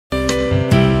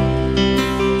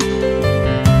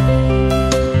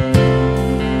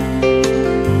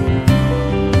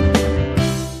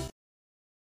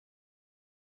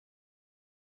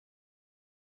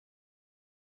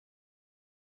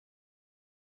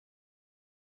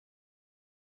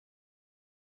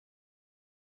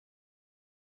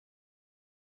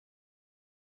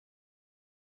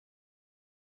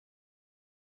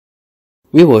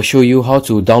we will show you how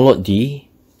to download the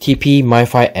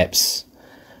tpMiFi apps.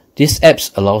 This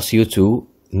apps allows you to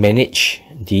manage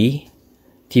the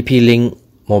TP-Link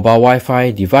Mobile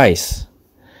Wi-Fi device.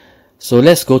 So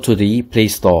let's go to the Play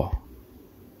Store.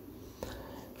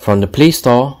 From the Play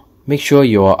Store, make sure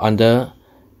you are under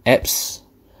Apps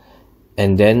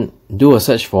and then do a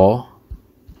search for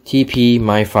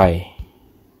tpMiFi.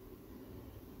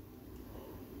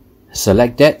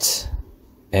 Select that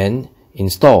and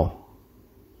install.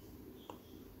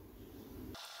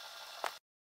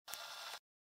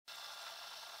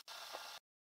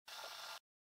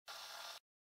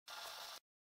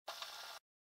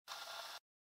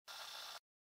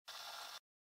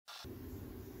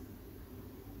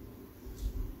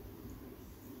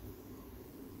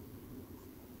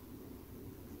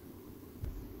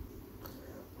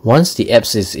 Once the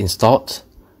apps is installed,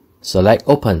 select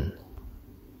Open.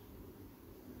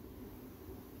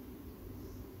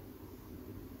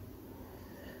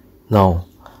 Now,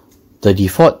 the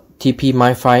default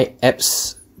tpMiFi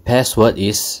apps password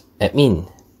is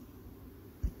admin.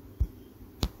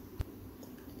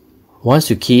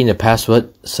 Once you key in the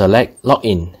password, select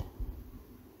Login.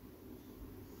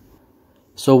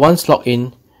 So once logged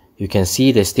in, you can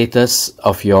see the status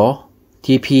of your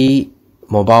TP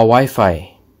Mobile Wi-Fi.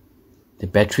 The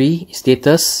battery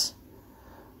status,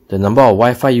 the number of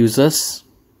Wi-Fi users,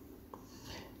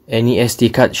 any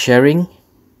SD card sharing,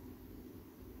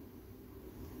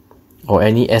 or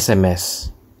any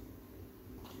SMS.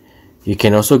 You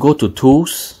can also go to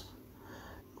Tools,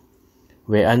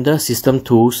 where under System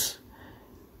Tools,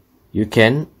 you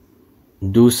can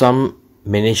do some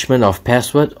management of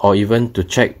password or even to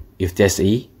check if there's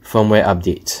a firmware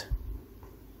update.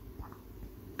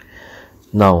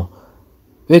 Now,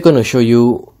 we're going to show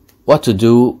you what to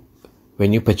do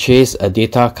when you purchase a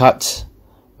data card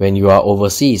when you are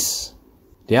overseas.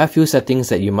 There are a few settings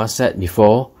that you must set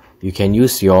before you can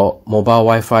use your mobile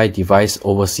Wi-Fi device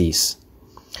overseas.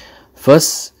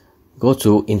 First, go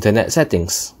to Internet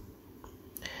Settings.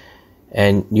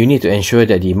 And you need to ensure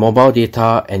that the mobile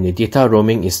data and the data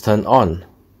roaming is turned on.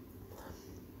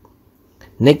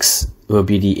 Next will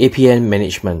be the APN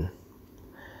management.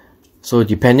 So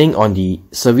depending on the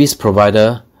service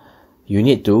provider, you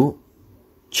need to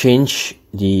change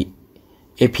the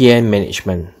APN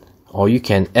management, or you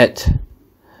can add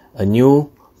a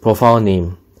new profile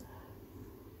name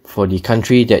for the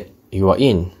country that you are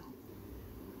in.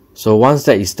 So once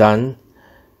that is done,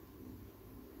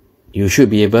 you should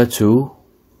be able to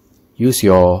use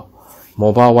your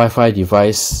mobile Wi-Fi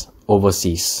device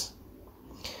overseas.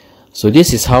 So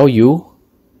this is how you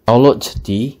download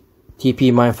the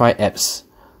tpMiFi apps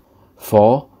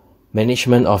for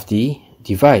management of the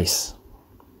device.